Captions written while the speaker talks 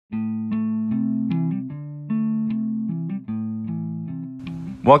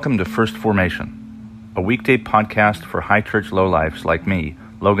Welcome to First Formation, a weekday podcast for high church lowlifes like me,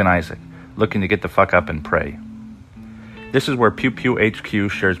 Logan Isaac, looking to get the fuck up and pray. This is where Pew Pew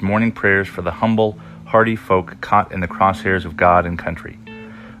HQ shares morning prayers for the humble, hardy folk caught in the crosshairs of God and country.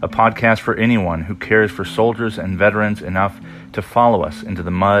 A podcast for anyone who cares for soldiers and veterans enough to follow us into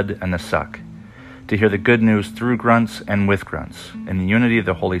the mud and the suck, to hear the good news through grunts and with grunts, in the unity of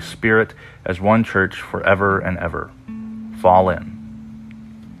the Holy Spirit as one church forever and ever. Fall in.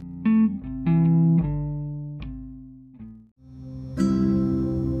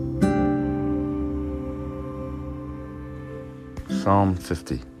 Psalm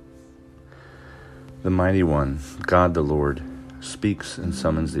 50. The Mighty One, God the Lord, speaks and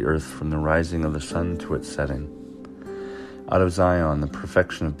summons the earth from the rising of the sun to its setting. Out of Zion, the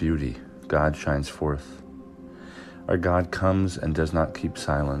perfection of beauty, God shines forth. Our God comes and does not keep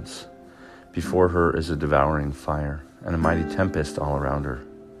silence. Before her is a devouring fire, and a mighty tempest all around her.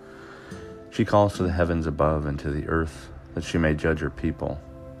 She calls to the heavens above and to the earth, that she may judge her people.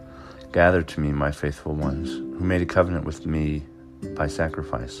 Gather to me, my faithful ones, who made a covenant with me by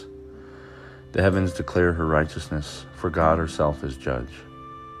sacrifice. The heavens declare her righteousness, for God herself is judge.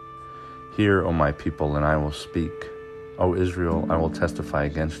 Hear, O my people, and I will speak. O Israel, I will testify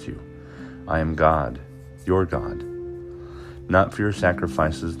against you. I am God, your God. Not for your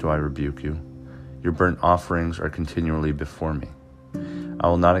sacrifices do I rebuke you. Your burnt offerings are continually before me. I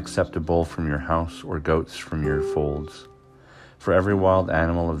will not accept a bull from your house or goats from your folds. For every wild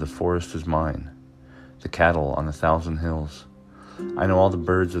animal of the forest is mine, the cattle on 1,000 hills. I know all the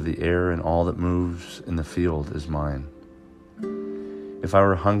birds of the air, and all that moves in the field is mine. If I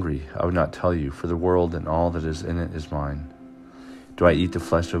were hungry, I would not tell you, for the world and all that is in it is mine. Do I eat the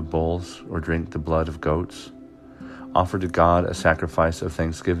flesh of bulls, or drink the blood of goats? Offer to God a sacrifice of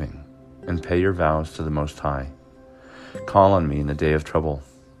thanksgiving, and pay your vows to the Most High. Call on me in the day of trouble.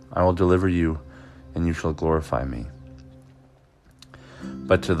 I will deliver you, and you shall glorify me.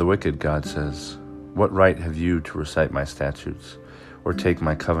 But to the wicked, God says, what right have you to recite my statutes, or take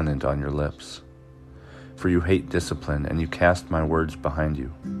my covenant on your lips? For you hate discipline, and you cast my words behind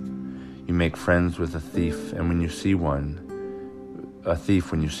you. You make friends with a thief, when you see one,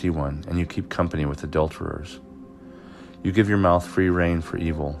 and you keep company with adulterers. You give your mouth free rein for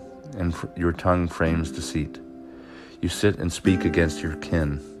evil, and your tongue frames deceit. You sit and speak against your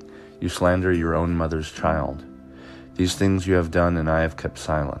kin. You slander your own mother's child. These things you have done, and I have kept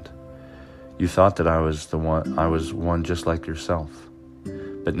silent. You thought that I was one just like yourself.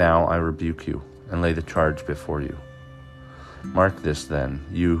 But now I rebuke you, and lay the charge before you. Mark this then,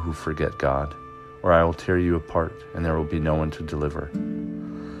 you who forget God, or I will tear you apart, and there will be no one to deliver.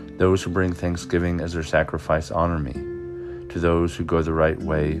 Those who bring thanksgiving as their sacrifice honor me. To those who go the right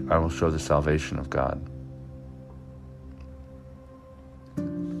way, I will show the salvation of God.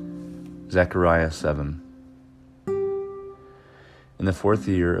 Zechariah 7. In the 4th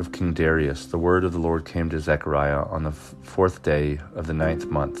year of King Darius, the word of the Lord came to Zechariah on the 4th day of the 9th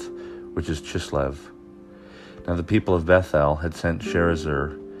month, which is Chislev. Now the people of Bethel had sent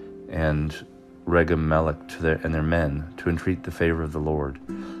Sherezer and Regem-melech and their men to entreat the favor of the Lord,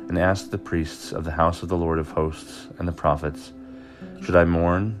 and asked the priests of the house of the Lord of hosts and the prophets, should I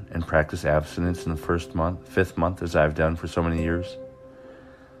mourn and practice abstinence in the 5th month, as I have done for so many years?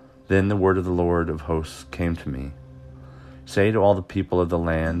 Then the word of the Lord of hosts came to me. Say to all the people of the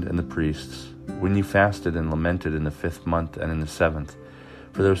land and the priests, when you fasted and lamented in the 5th month and in the 7th,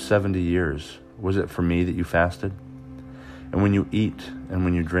 for those 70 years, was it for me that you fasted? And when you eat and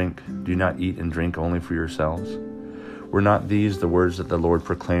when you drink, do you not eat and drink only for yourselves? Were not these the words that the Lord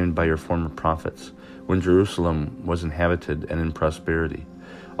proclaimed by your former prophets, when Jerusalem was inhabited and in prosperity,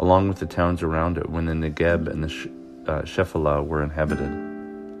 along with the towns around it, when the Negeb and the Shephelah were inhabited?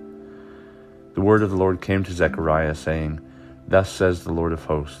 The word of the Lord came to Zechariah, saying, thus says the Lord of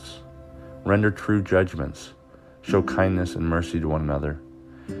hosts, render true judgments, show kindness and mercy to one another.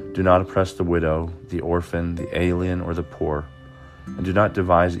 Do not oppress the widow, the orphan, the alien, or the poor, and do not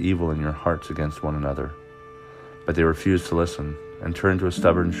devise evil in your hearts against one another. But they refused to listen, and turned to a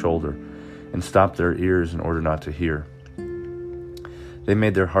stubborn shoulder, and stopped their ears in order not to hear. They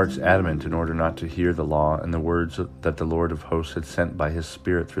made their hearts adamant in order not to hear the law and the words that the Lord of hosts had sent by his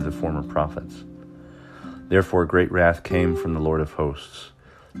Spirit through the former prophets. Therefore great wrath came from the Lord of hosts.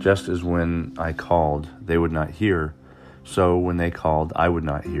 Just as when I called, they would not hear, so when they called, I would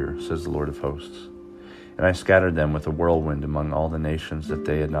not hear, says the Lord of hosts. And I scattered them with a whirlwind among all the nations that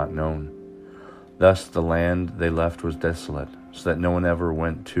they had not known. Thus the land they left was desolate, so that no one ever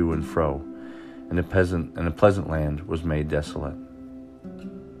went to and fro, and a pleasant land was made desolate.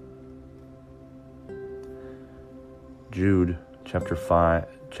 Jude chapter 5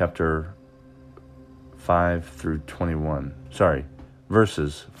 through 21.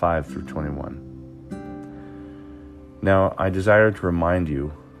 Verses 5 through 21. Now I desire to remind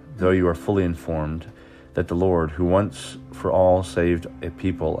you, though you are fully informed, that the Lord, who once for all saved a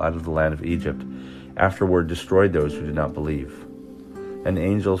people out of the land of Egypt, afterward destroyed those who did not believe. And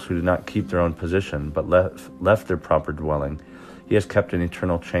angels who did not keep their own position, but left their proper dwelling, he has kept in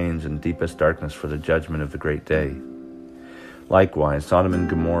eternal chains and deepest darkness for the judgment of the great day. Likewise, Sodom and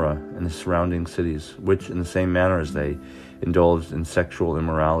Gomorrah and the surrounding cities, which in the same manner as they indulged in sexual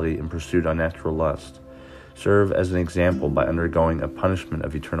immorality and pursued unnatural lust, serve as an example by undergoing a punishment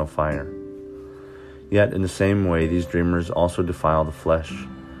of eternal fire. Yet in the same way these dreamers also defile the flesh,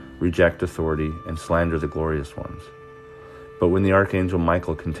 reject authority, and slander the glorious ones. But when the archangel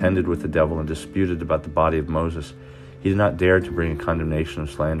Michael contended with the devil and disputed about the body of Moses, he did not dare to bring a condemnation of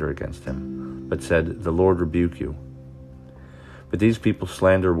slander against him, but said, "The Lord rebuke you." But these people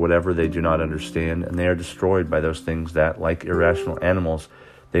slander whatever they do not understand, and they are destroyed by those things that, like irrational animals,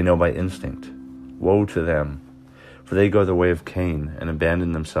 they know by instinct. Woe to them! For they go the way of Cain, and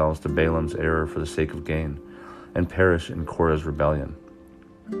abandon themselves to Balaam's error for the sake of gain, and perish in Korah's rebellion.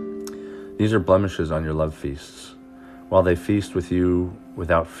 These are blemishes on your love feasts, while they feast with you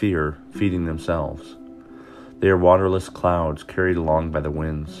without fear, feeding themselves. They are waterless clouds carried along by the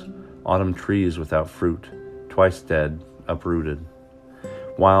winds, autumn trees without fruit, twice dead, uprooted,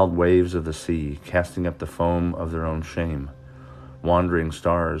 wild waves of the sea, casting up the foam of their own shame, wandering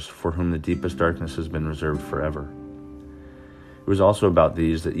stars for whom the deepest darkness has been reserved forever. It was also about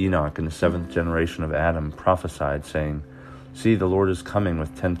these that Enoch, in the 7th generation of Adam, prophesied, saying, "See, the Lord is coming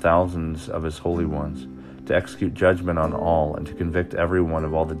with 10,000s of his holy ones, to execute judgment on all, and to convict everyone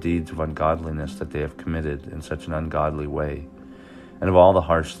of all the deeds of ungodliness that they have committed in such an ungodly way, and of all the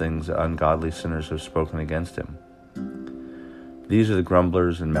harsh things that ungodly sinners have spoken against him." These are the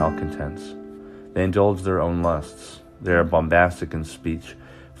grumblers and malcontents. They indulge their own lusts. They are bombastic in speech,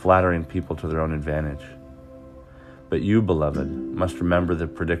 flattering people to their own advantage. But you, beloved, must remember the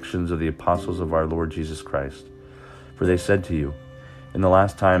predictions of the apostles of our Lord Jesus Christ. For they said to you, "In the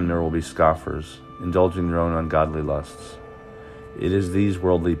last time there will be scoffers, indulging their own ungodly lusts." It is these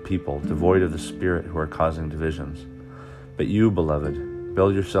worldly people, devoid of the Spirit, who are causing divisions. But you, beloved,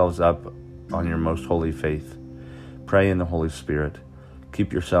 build yourselves up on your most holy faith. Pray in the Holy Spirit.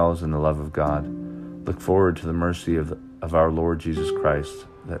 Keep yourselves in the love of God. Look forward to the mercy of our Lord Jesus Christ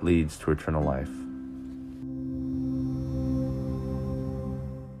that leads to eternal life.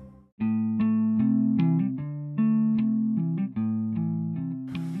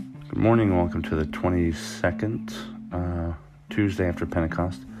 Good morning and welcome to the 22nd Tuesday after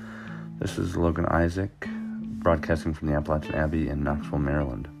Pentecost. This is Logan Isaac, broadcasting from the Appalachian Abbey in Knoxville,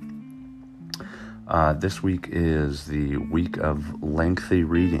 Maryland. This week is the week of lengthy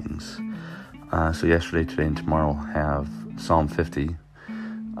readings. So yesterday, today, and tomorrow we'll have Psalm 50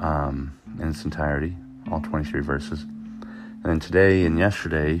 in its entirety, all 23 verses. And then today and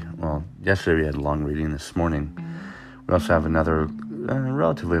yesterday we had a long reading. This morning we also have another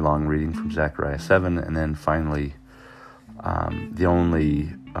relatively long reading from Zechariah 7, and then finally the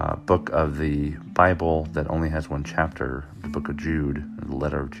only book of the Bible that only has one chapter, the book of Jude, the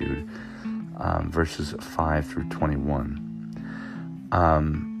letter of Jude, verses 5 through 21.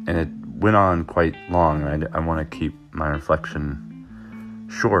 And it went on quite long. I want to keep my reflection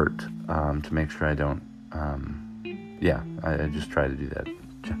short to make sure I don't, I just try to do that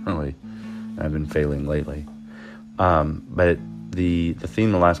generally. I've been failing lately. But the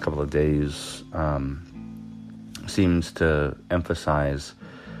theme the last couple of days seems to emphasize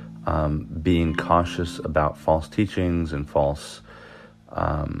being cautious about false teachings and false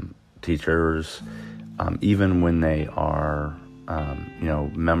teachers, even when they are,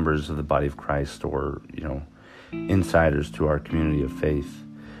 members of the body of Christ or, insiders to our community of faith.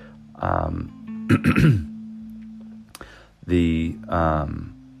 The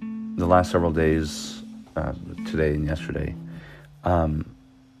last several days, today and yesterday,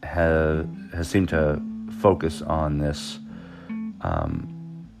 has seemed to focus on this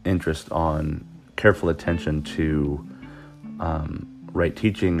interest on careful attention to right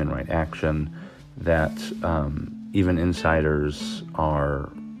teaching and right action, that even insiders are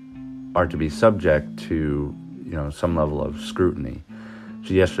to be subject to some level of scrutiny.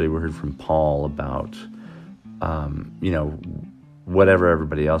 So yesterday we heard from Paul about whatever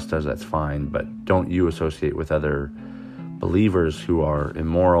everybody else does, that's fine, but don't you associate with other believers who are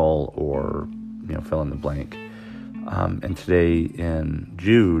immoral or fill in the blank. And today in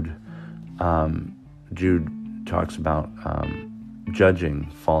Jude, Jude talks about judging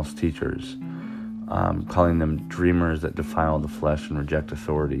false teachers. calling them dreamers that defile the flesh and reject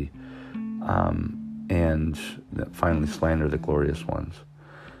authority, and that finally slander the glorious ones.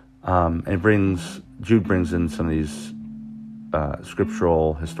 And Jude brings in some of these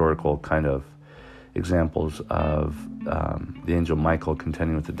scriptural, historical kind of examples of the angel Michael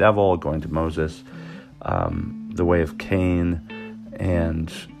contending with the devil, going to Moses, the way of Cain,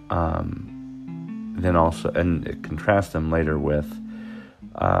 and then also, and it contrasts them later with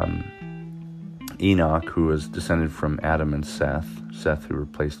Enoch, who was descended from Adam and Seth who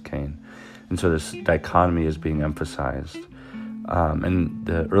replaced Cain. And so this dichotomy is being emphasized. And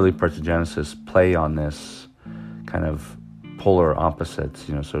the early parts of Genesis play on this kind of polar opposites.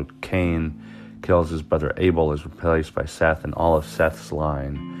 So Cain kills his brother Abel, is replaced by Seth, and all of Seth's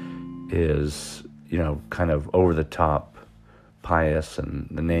line is, kind of over the top, pious, and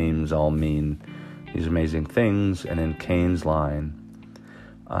the names all mean these amazing things. And then Cain's line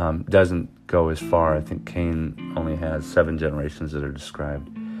doesn't go as far. I think Cain only has 7 generations that are described,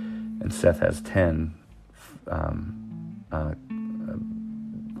 and Seth has 10,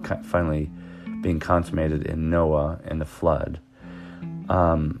 finally being consummated in Noah and the flood.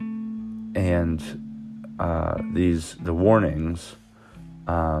 The warnings,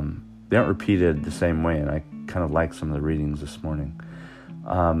 they aren't repeated the same way, and I kind of like some of the readings this morning.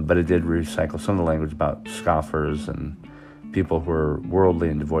 But it did recycle some of the language about scoffers and people who are worldly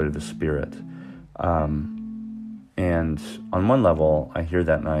and devoid of the Spirit. And on one level, I hear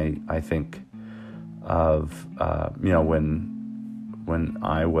that, and I think of, when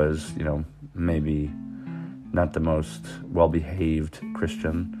I was, maybe not the most well-behaved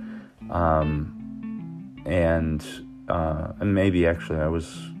Christian, and maybe actually I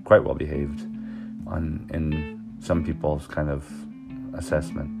was quite well-behaved in some people's kind of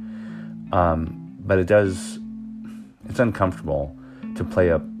assessment. But it's uncomfortable to play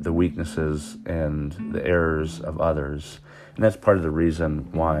up the weaknesses and the errors of others. And that's part of the reason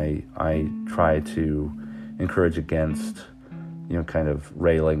why I try to encourage against, kind of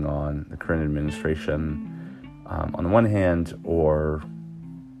railing on the current administration on the one hand, or,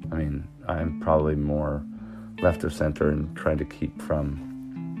 I'm probably more left of center and trying to keep from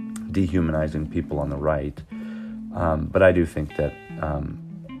dehumanizing people on the right. But I do think that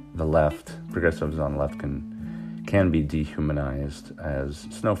the left, progressives on the left, can be dehumanized as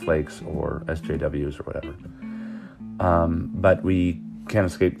snowflakes or SJWs or whatever. But we can't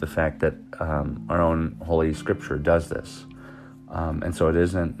escape the fact that our own Holy Scripture does this. And so it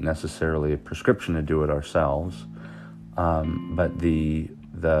isn't necessarily a prescription to do it ourselves, but the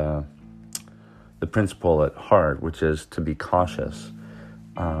principle at heart, which is to be cautious.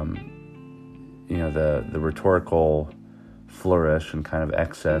 The rhetorical flourish and kind of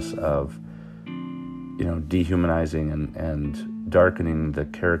excess of dehumanizing and darkening the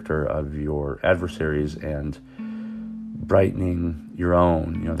character of your adversaries and brightening your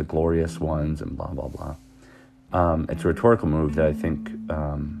own, the glorious ones and blah, blah, blah. It's a rhetorical move that I think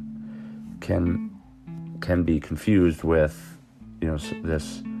can be confused with,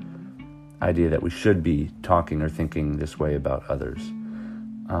 this idea that we should be talking or thinking this way about others.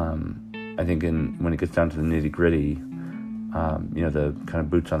 I think when it gets down to the nitty-gritty, the kind of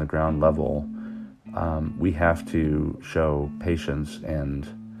boots on the ground level, we have to show patience and,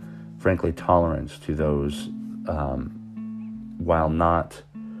 frankly, tolerance to those, while not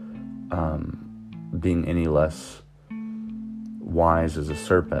being any less wise as a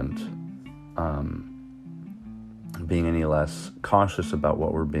serpent, being any less cautious about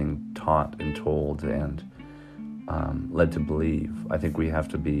what we're being taught and told and led to believe. I think we have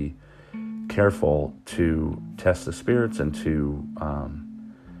to be careful to test the spirits and to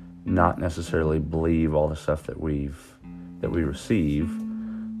not necessarily believe all the stuff that we receive,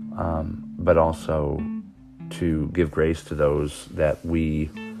 but also to give grace to those that we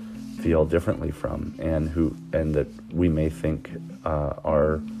feel differently from and that we may think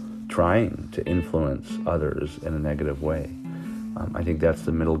are trying to influence others in a negative way. I think that's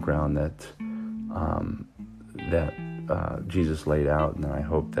the middle ground that Jesus laid out, and I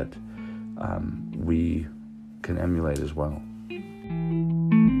hope that we can emulate as well.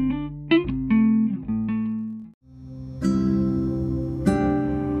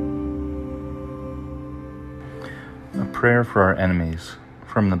 A prayer for our enemies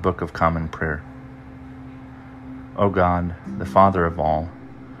from the Book of Common Prayer. O God, the Father of all,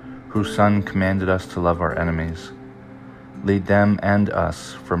 whose Son commanded us to love our enemies, lead them and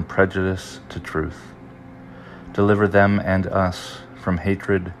us from prejudice to truth. Deliver them and us from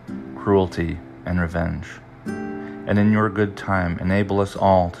hatred, cruelty, and revenge. And in your good time, enable us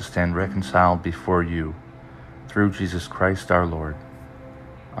all to stand reconciled before you, through Jesus Christ our Lord.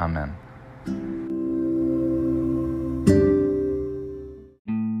 Amen.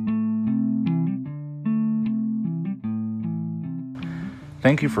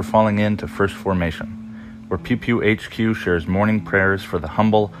 Thank you for falling in to First Formation, where Pew Pew HQ shares morning prayers for the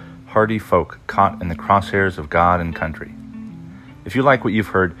humble, hardy folk caught in the crosshairs of God and country. If you like what you've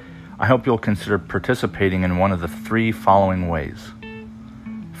heard, I hope you'll consider participating in one of the 3 following ways.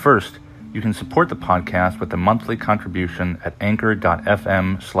 First, you can support the podcast with a monthly contribution at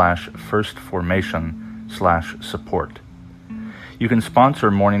anchor.fm/firstformation/support. You can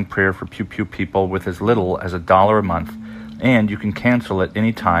sponsor morning prayer for Pew Pew people with as little as $1 a month, and you can cancel at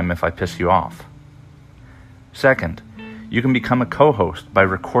any time if I piss you off. Second, you can become a co-host by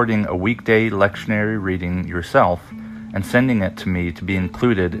recording a weekday lectionary reading yourself and sending it to me to be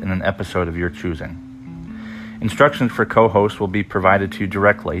included in an episode of your choosing. Instructions for co-hosts will be provided to you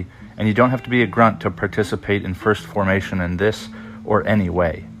directly, and you don't have to be a grunt to participate in First Formation in this or any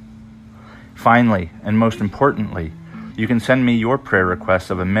way. Finally, and most importantly, you can send me your prayer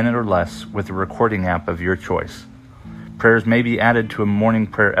requests of a minute or less with the recording app of your choice. Prayers may be added to a morning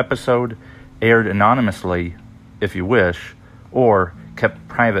prayer episode, aired anonymously if you wish, or kept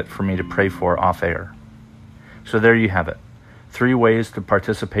private for me to pray for off air. So there you have it, 3 ways to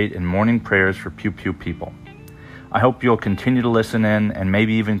participate in morning prayers for Pew Pew people. I hope you'll continue to listen in and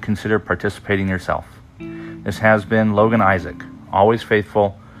maybe even consider participating yourself. This has been Logan Isaac, always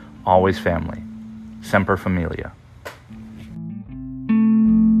faithful, always family. Semper Familia.